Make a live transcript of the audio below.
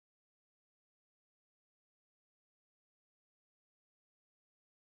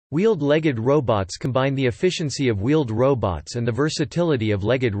Wheeled-legged robots combine the efficiency of wheeled robots and the versatility of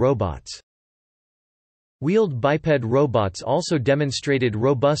legged robots. Wheeled biped robots also demonstrated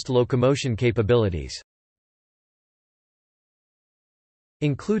robust locomotion capabilities,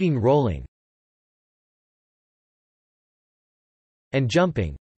 including rolling and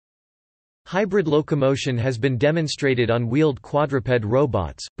jumping. Hybrid locomotion has been demonstrated on wheeled quadruped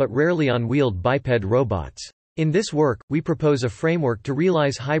robots, but rarely on wheeled biped robots. In this work, we propose a framework to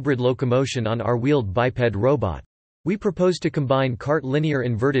realize hybrid locomotion on our wheeled biped robot. We propose to combine cart linear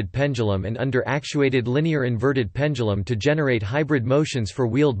inverted pendulum and under-actuated linear inverted pendulum to generate hybrid motions for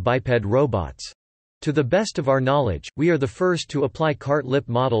wheeled biped robots. To the best of our knowledge, we are the first to apply Cart-LIPM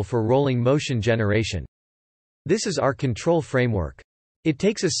model for rolling motion generation. This is our control framework. It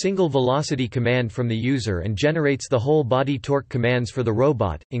takes a single velocity command from the user and generates the whole body torque commands for the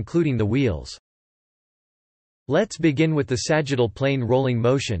robot, including the wheels. Let's begin with the sagittal plane rolling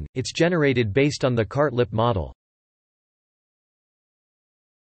motion. It's generated based on the Cart-LIPM model.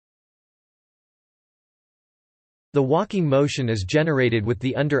 The walking motion is generated with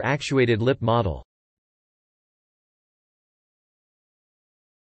the under-actuated LIP model.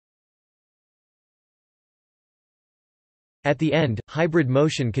 At the end, hybrid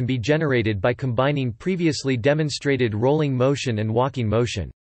motion can be generated by combining previously demonstrated rolling motion and walking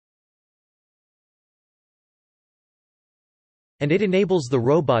motion. And it enables the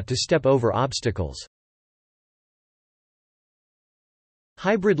robot to step over obstacles.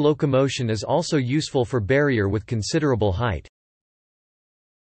 Hybrid locomotion is also useful for barrier with considerable height.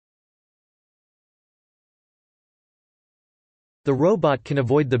 The robot can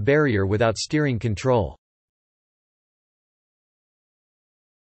avoid the barrier without steering control.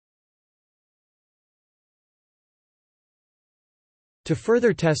 To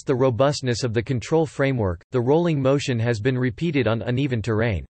further test the robustness of the control framework, the rolling motion has been repeated on uneven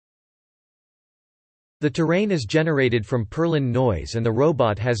terrain. The terrain is generated from purlin noise and the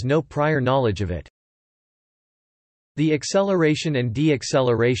robot has no prior knowledge of it. The acceleration and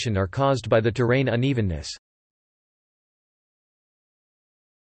deceleration are caused by the terrain unevenness.